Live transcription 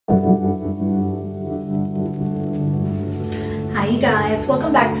guys,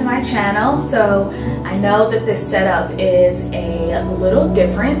 welcome back to my channel. So I know that this setup is a little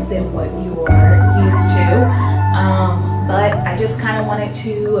different than what you are used to, but I just kind of wanted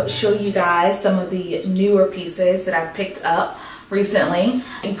to show you guys some of the newer pieces that I've picked up recently.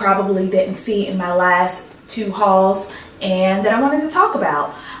 You probably didn't see in my last two hauls and that I wanted to talk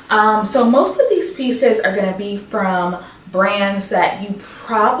about. So most of these pieces are going to be from brands that you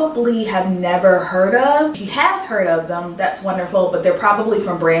probably have never heard of. If you have heard of them, that's wonderful, but they're probably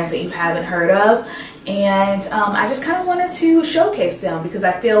from brands that you haven't heard of. And I just kind of wanted to showcase them because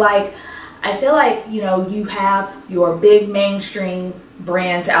I feel like you know, you have your big mainstream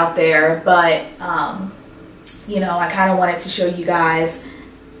brands out there, but you know, I kind of wanted to show you guys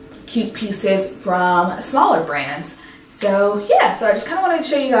cute pieces from smaller brands. So yeah, so I just kind of wanted to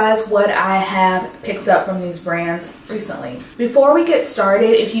show you guys what I have picked up from these brands recently. Before we get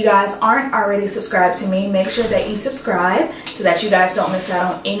started, if you guys aren't already subscribed to me, make sure that you subscribe so that you guys don't miss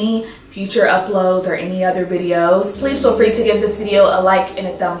out on any future uploads or any other videos. Please feel free to give this video a like and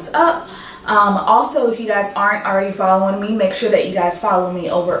a thumbs up. Also, if you guys aren't already following me, make sure that you guys follow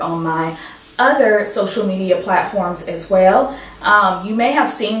me over on my other social media platforms as well. You may have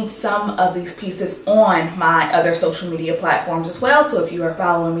seen some of these pieces on my other social media platforms as well, so if you are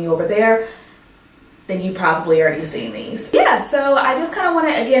following me over there, then you probably already seen these. Yeah, so I just kind of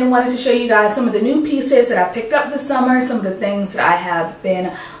wanted to show you guys some of the new pieces that I picked up this summer, some of the things that I have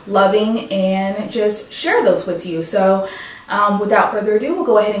been loving, and just share those with you. So without further ado, we'll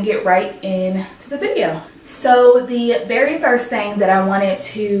go ahead and get right into the video. So the very first thing that I wanted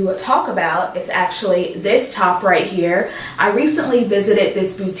to talk about is actually this top right here. I recently visited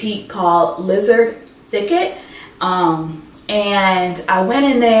this boutique called Lizard Thicket, and I went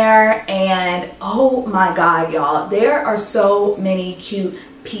in there and oh my god, y'all, there are so many cute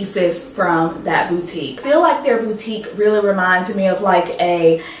pieces from that boutique. I feel like their boutique really reminds me of like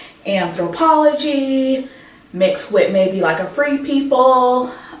a Anthropologie mixed with maybe like a Free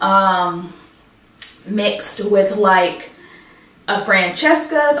People, mixed with like a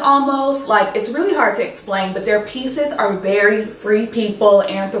Francesca's almost. Like, it's really hard to explain, but their pieces are very Free People,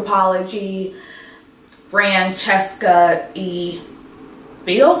 Anthropologie, Francesca-y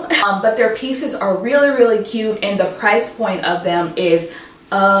feel. But their pieces are really cute and the price point of them is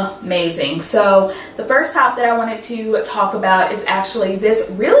amazing. So the first top that I wanted to talk about is actually this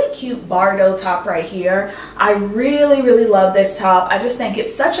really cute Bordeaux top right here. I really love this top. I just think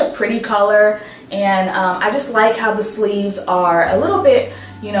it's such a pretty color, and I just like how the sleeves are a little bit,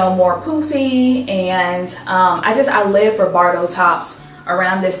 you know, more poofy, and I live for Bordeaux tops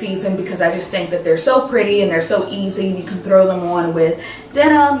around this season because I just think that they're so pretty and they're so easy. You can throw them on with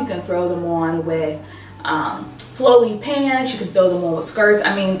denim, you can throw them on with flowy pants, you can throw them on with skirts.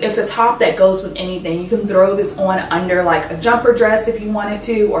 I mean, it's a top that goes with anything. You can throw this on under like a jumper dress if you wanted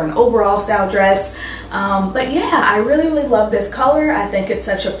to, or an overall style dress. But yeah, I really love this color. I think it's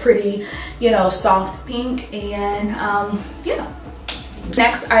such a pretty, you know, soft pink, and yeah.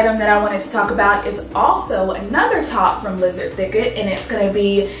 Next item that I wanted to talk about is also another top from Lizard Thicket, and it's going to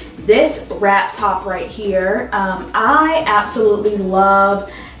be this wrap top right here. I absolutely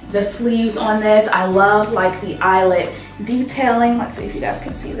love the sleeves on this. I love like the eyelet detailing. Let's see if you guys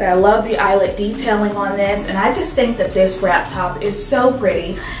can see that. I love the eyelet detailing on this, and I just think that this wrap top is so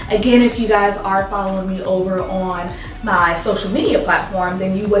pretty. Again, if you guys are following me over on my social media platform,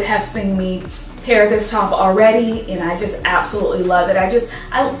 then you would have seen me pair this top already, and I just absolutely love it.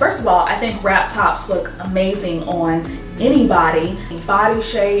 First of all, I think wrap tops look amazing on anybody, body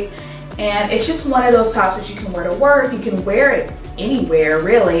shape, and it's just one of those tops that you can wear to work. You can wear it anywhere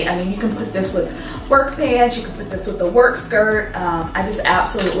really. I mean, you can put this with work pants, you can put this with a work skirt. I just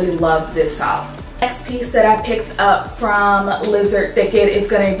absolutely love this top. Next piece that I picked up from Lizard Thicket is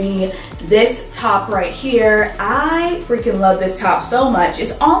going to be this top right here. I freaking love this top so much.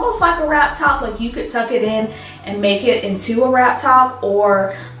 It's almost like a wrap top. Like, you could tuck it in and make it into a wrap top,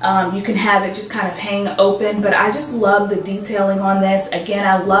 or you can have it just kind of hang open. But I just love the detailing on this. Again,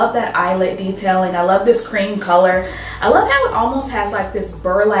 I love that eyelet detailing. I love this cream color. I love how it almost has like this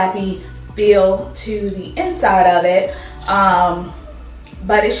burlappy feel to the inside of it.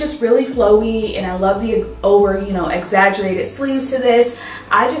 But it's just really flowy, and I love the exaggerated sleeves to this.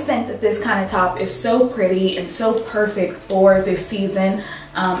 I just think that this kind of top is so pretty and so perfect for this season.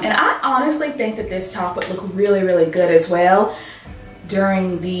 And I honestly think that this top would look really good as well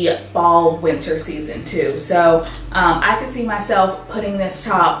during the fall winter season too. So I could see myself putting this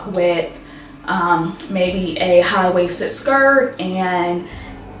top with maybe a high-waisted skirt and,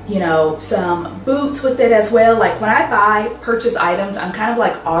 you know, some boots with it as well. Like, when I purchase items, I'm kind of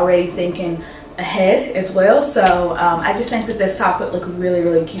like already thinking a head as well. So I just think that this top would look really,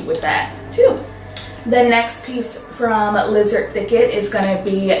 really cute with that too. The next piece from Lizard Thicket is going to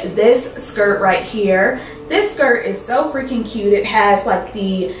be this skirt right here. This skirt is so freaking cute. It has like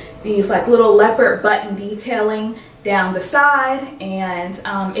these like little leopard button detailing down the side, and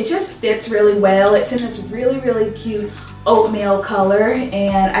it just fits really well. It's in this really, really cute oatmeal color,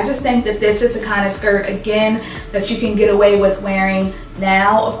 and I just think that this is the kind of skirt, again, that you can get away with wearing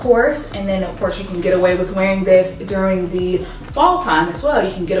now, of course, and then of course you can get away with wearing this during the fall time as well.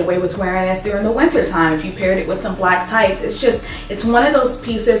 You can get away with wearing this during the winter time if you paired it with some black tights. It's one of those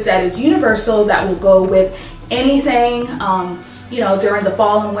pieces that is universal, that will go with anything. You know, during the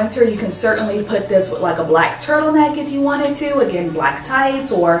fall and winter, you can certainly put this with like a black turtleneck if you wanted to, again, black tights,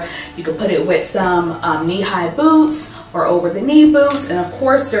 or you could put it with some knee-high boots or over-the-knee boots. And of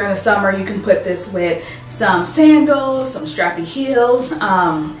course, during the summer, you can put this with some sandals, some strappy heels.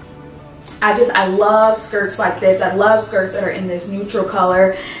 I love skirts like this. I love skirts that are in this neutral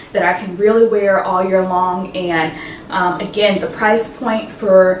color that I can really wear all year long. And again, the price point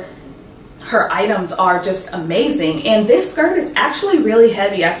for her items are just amazing. And this skirt is actually really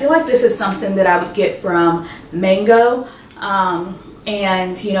heavy. I feel like this is something that I would get from Mango.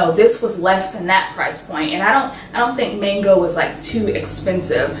 And you know, this was less than that price point, and I don't think Mango was like too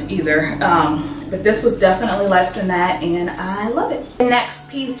expensive either, but this was definitely less than that, and I love it. The next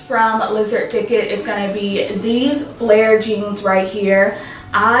piece from Lizard Thicket is going to be these flare jeans right here.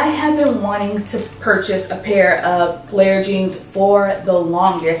 I have been wanting to purchase a pair of flare jeans for the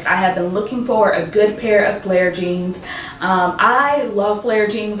longest. I have been looking for a good pair of flare jeans. I love flare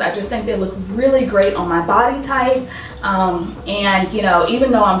jeans. I just think they look really great on my body type. And you know,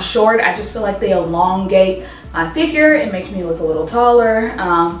 even though I'm short, I just feel like they elongate my figure. It makes me look a little taller.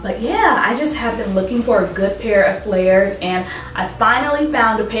 But yeah, I just have been looking for a good pair of flares, and I finally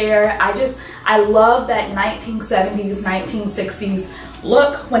found a pair. I love that 1970s, 1960s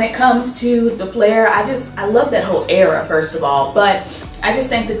look when it comes to the flare. I love that whole era, first of all, but I just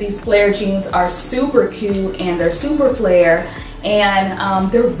think that these flare jeans are super cute, and they're super flare,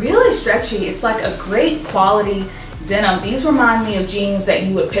 and they're really stretchy. It's like a great quality denim. These remind me of jeans that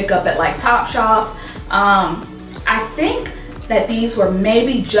you would pick up at like Topshop. I think that these were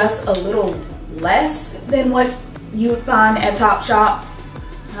maybe just a little less than what you would find at Topshop.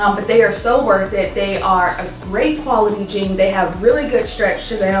 But they are so worth it. They are a great quality jean. They have really good stretch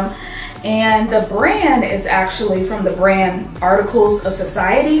to them. And the brand is actually from the brand Articles of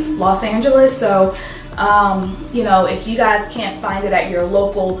Society, Los Angeles. So, you know, if you guys can't find it at your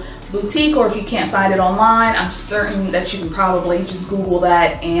local boutique, or if you can't find it online, I'm certain that you can probably just Google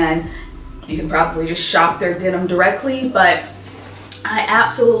that and you can probably just shop their denim directly. But I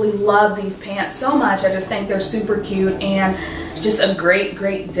absolutely love these pants so much. I just think they're super cute and just a great,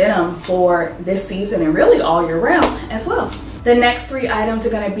 great denim for this season and really all year round as well. The next three items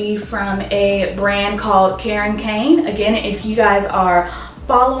are going to be from a brand called Karen Kane. Again, if you guys are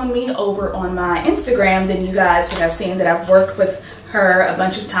following me over on my Instagram, then you guys would have seen that I've worked with her a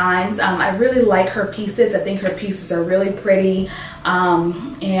bunch of times. I really like her pieces. I think her pieces are really pretty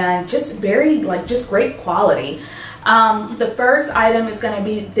and just very, like, just great quality. The first item is going to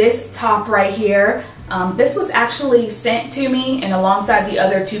be this top right here. This was actually sent to me, and alongside the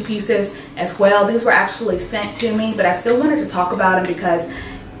other two pieces as well. These were actually sent to me, but I still wanted to talk about them because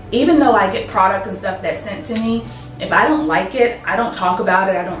even though I get product and stuff that's sent to me, if I don't like it, I don't talk about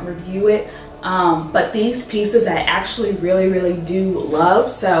it, I don't review it. But these pieces I actually really, really do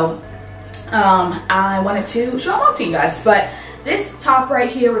love. So I wanted to show them all to you guys. But this top right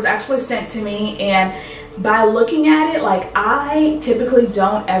here was actually sent to me, and by looking at it, like, I typically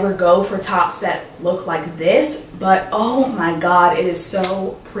don't ever go for tops that look like this, but oh my god, it is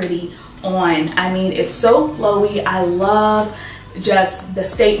so pretty on. I mean, it's so flowy. I love just the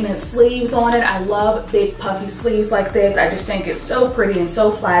statement sleeves on it. I love big puffy sleeves like this. I just think it's so pretty and so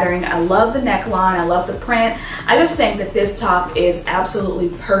flattering. I love the neckline. I love the print. I just think that this top is absolutely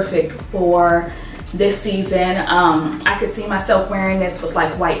perfect for this season. I could see myself wearing this with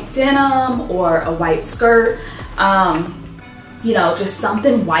like white denim or a white skirt. You know, just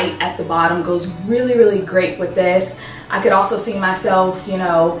something white at the bottom goes really, really great with this. I could also see myself, you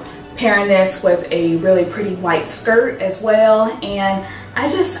know, pairing this with a really pretty white skirt as well. And I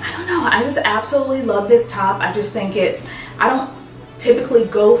don't know, I just absolutely love this top. I just think I don't typically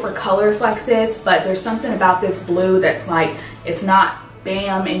go for colors like this, but there's something about this blue that's like, it's not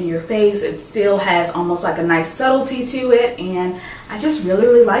bam in your face. It still has almost like a nice subtlety to it, and I just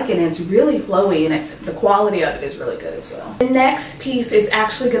really like it. And it's really flowy, and the quality of it is really good as well. The next piece is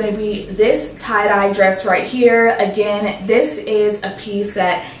actually going to be this tie-dye dress right here. Again, this is a piece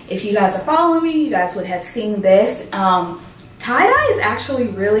that if you guys are following me, you guys would have seen this. Tie-dye is actually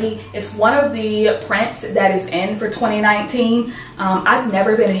it's one of the prints that is in for 2019. I've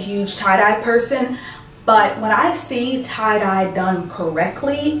never been a huge tie-dye person, but when I see tie-dye done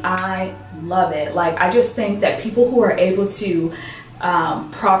correctly, I love it. Like, I just think that people who are able to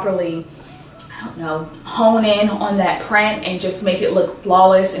properly, I don't know, hone in on that print and just make it look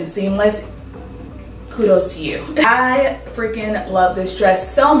flawless and seamless, kudos to you. I freaking love this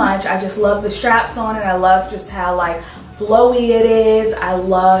dress so much. I just love the straps on it. I love just how like flowy it is. I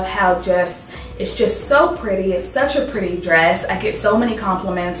love how it's just so pretty. It's such a pretty dress. I get so many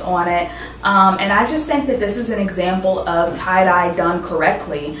compliments on it. And I just think that this is an example of tie-dye done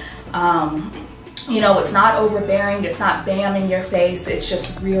correctly. You know, it's not overbearing. It's not bam in your face. It's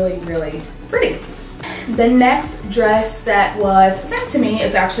just really pretty. The next dress that was sent to me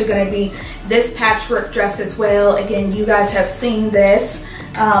is actually going to be this patchwork dress as well. Again, you guys have seen this.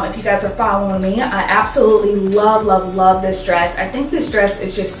 If you guys are following me, I absolutely love this dress. I think this dress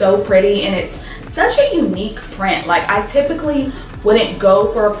is just so pretty, and it's such a unique print. Like, I typically wouldn't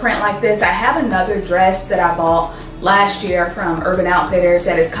go for a print like this. I have another dress that I bought last year from Urban Outfitters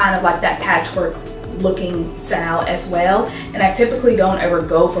that is kind of like that patchwork looking style as well, and I typically don't ever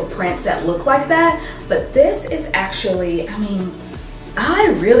go for prints that look like that, but this is actually, I mean, I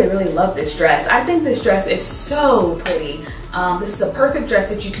really love this dress. I think this dress is so pretty. This is a perfect dress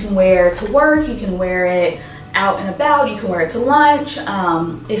that you can wear to work, you can wear it out and about, you can wear it to lunch.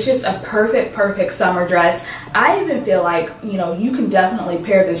 It's just a perfect summer dress. I even feel like, you know, you can definitely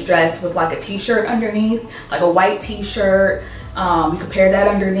pair this dress with like a t-shirt underneath, like a white t-shirt. You can pair that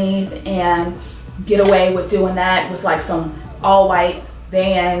underneath and get away with doing that with like some all white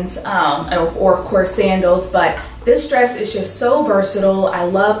Vans or of course sandals. But this dress is just so versatile. I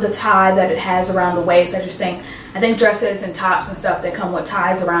love the tie that it has around the waist. I think dresses and tops and stuff that come with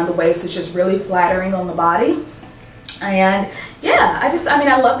ties around the waist is just really flattering on the body. And yeah,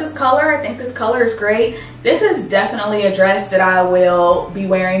 I love this color. I think this color is great. This is definitely a dress that I will be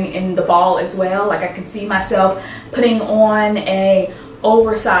wearing in the fall as well. Like, I can see myself putting on a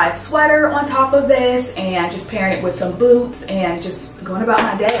oversized sweater on top of this and just pairing it with some boots and just going about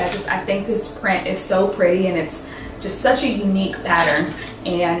my day. I think this print is so pretty, and it's just such a unique pattern,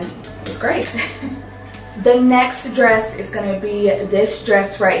 and it's great. The next dress is going to be this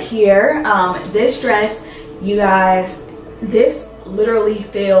dress right here. This dress, you guys, this literally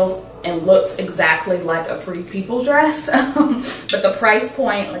feels and looks exactly like a Free People dress. But the price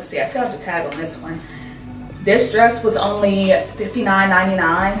point, let's see, I still have the tag on this one. This dress was only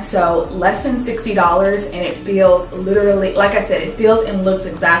 $59.99, so less than $60, and it feels literally, like I said, it feels and looks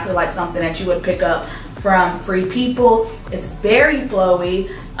exactly like something that you would pick up from Free People. It's very flowy,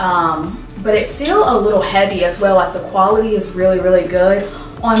 but it's still a little heavy as well. Like, the quality is really good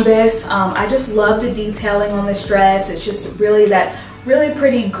on this. I just love the detailing on this dress. It's just really that really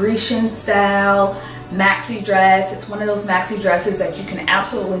pretty Grecian style maxi dress. It's one of those maxi dresses that you can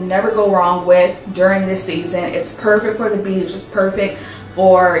absolutely never go wrong with during this season. It's perfect for the beach. It's perfect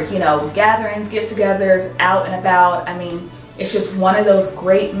for, you know, gatherings, get-togethers, out and about. I mean, it's just one of those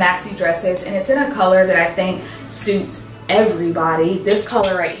great maxi dresses, and it's in a color that I think suits everybody. This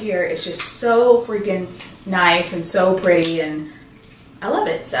color right here is just so freaking nice and so pretty, and I love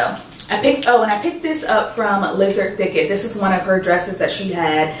it. So I picked this up from Lizard Thicket. This is one of her dresses that she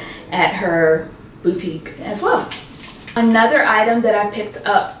had at her boutique as well. Another item that I picked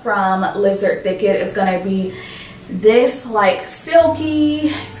up from Lizard Thicket is going to be this like silky,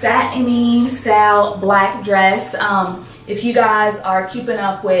 satiny style black dress. If you guys are keeping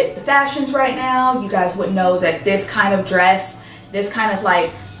up with the fashions right now, you guys would know that this kind of dress, this kind of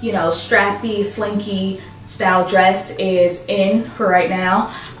like, you know, strappy, slinky style dress is in for right now.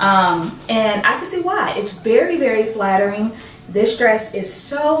 And I can see why. It's very flattering. This dress is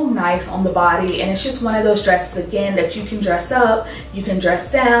so nice on the body, and it's just one of those dresses, again, that you can dress up, you can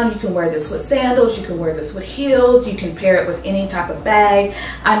dress down, you can wear this with sandals, you can wear this with heels, you can pair it with any type of bag.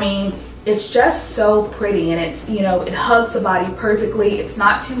 I mean, it's just so pretty, and it's, you know, it hugs the body perfectly. It's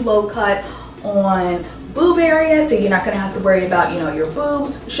not too low cut on boob area, so you're not gonna have to worry about, you know, your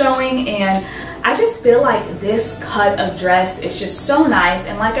boobs showing. And I just feel like this cut of dress is just so nice,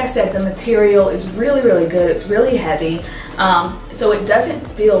 and like I said, the material is really good. It's really heavy, so it doesn't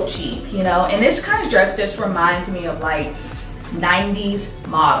feel cheap, you know. And this kind of dress just reminds me of like 90s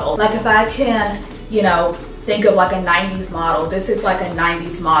model. Like, if I can, you know, think of like a 90s model. This is like a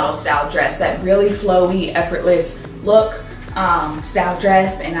 90s model style dress, that really flowy, effortless look style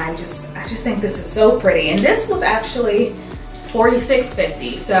dress, and I just think this is so pretty. And this was actually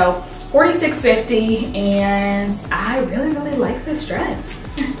 $46.50, so $46.50, and I really like this dress.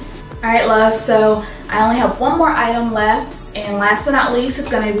 All right, love, so I only have one more item left, and last but not least, it's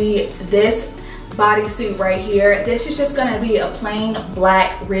gonna be this bodysuit right here. This is just gonna be a plain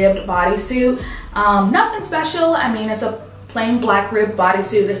black ribbed bodysuit. Nothing special. I mean, it's a plain black ribbed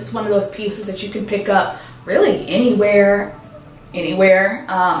bodysuit. This is one of those pieces that you can pick up really anywhere.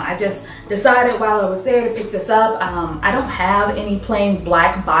 I just decided while I was there to pick this up. I don't have any plain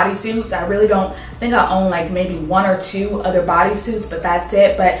black bodysuits. I really don't think I own like maybe one or two other bodysuits, but that's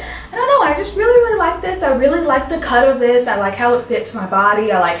it. But I don't know, I just really like this. I really like the cut of this. I like how it fits my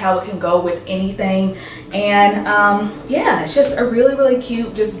body. I like how it can go with anything. And yeah, it's just a really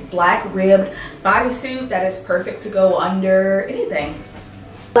cute, just black ribbed bodysuit that is perfect to go under anything.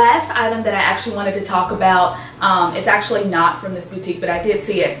 Last item that I actually wanted to talk about, it's actually not from this boutique, but I did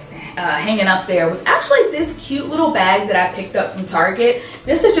see it hanging up there, was actually this cute little bag that I picked up from Target.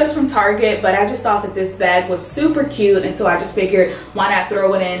 This is just from Target, but I just thought that this bag was super cute, and so I just figured why not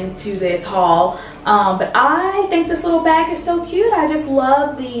throw it into this haul. But I think this little bag is so cute. I just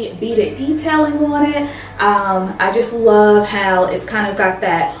love the beaded detailing on it. I just love how it's kind of got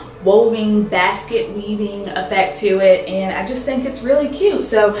that woven basket weaving effect to it, and I just think it's really cute.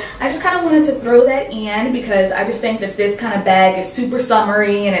 So I just kind of wanted to throw that in because I just think that this kind of bag is super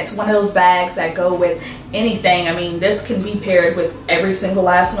summery, and it's one of those bags that go with anything. I mean, this can be paired with every single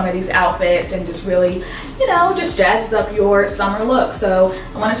last one of these outfits and just really, you know, just jazzes up your summer look. So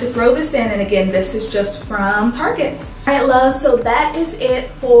I wanted to throw this in, and again, this is just from Target. Alright, love, so that is it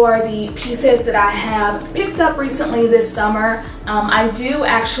for the pieces that I have picked up recently this summer. I do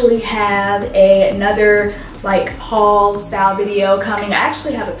actually have another like haul style video coming. I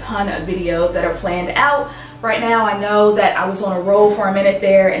actually have a ton of videos that are planned out right now. I know that I was on a roll for a minute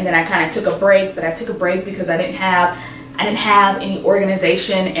there, and then I kind of took a break, but I took a break because I didn't have any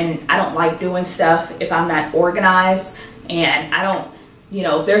organization, and I don't like doing stuff if I'm not organized, and I don't, you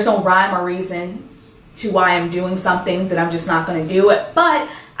know, there's no rhyme or reason to why I'm doing something that I'm just not going to do it. But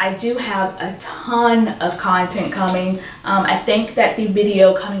I do have a ton of content coming. I think that the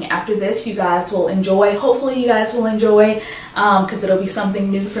video coming after this you guys will enjoy. Hopefully you guys will enjoy, because it'll be something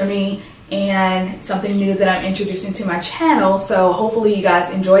new for me and something new that I'm introducing to my channel. So hopefully you guys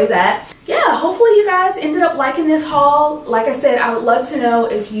enjoy that. Yeah, hopefully you guys ended up liking this haul. Like I said, I would love to know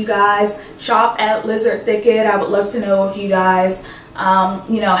if you guys shop at Lizard Thicket. I would love to know if you guys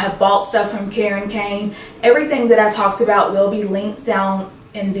you know, have bought stuff from Karen Kane. Everything that I talked about will be linked down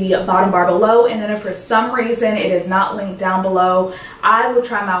in the bottom bar below, and then if for some reason it is not linked down below, I will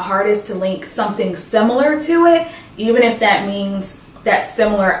try my hardest to link something similar to it, even if that means that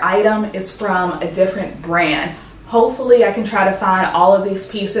similar item is from a different brand. Hopefully I can try to find all of these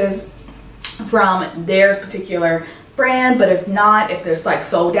pieces from their particular brand, but if not, if there's like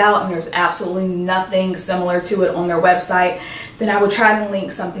sold out and there's absolutely nothing similar to it on their website, then I would try to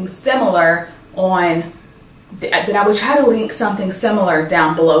link something similar on, then I would try to link something similar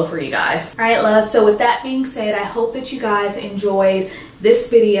down below for you guys. All right, love, so with that being said, I hope that you guys enjoyed this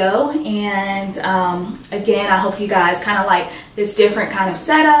video, and again, I hope you guys kind of like this different kind of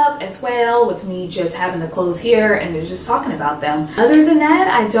setup as well, with me just having the clothes here and just talking about them. Other than that,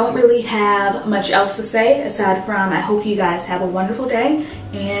 I don't really have much else to say aside from I hope you guys have a wonderful day,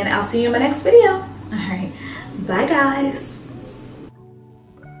 and I'll see you in my next video. All right, bye guys.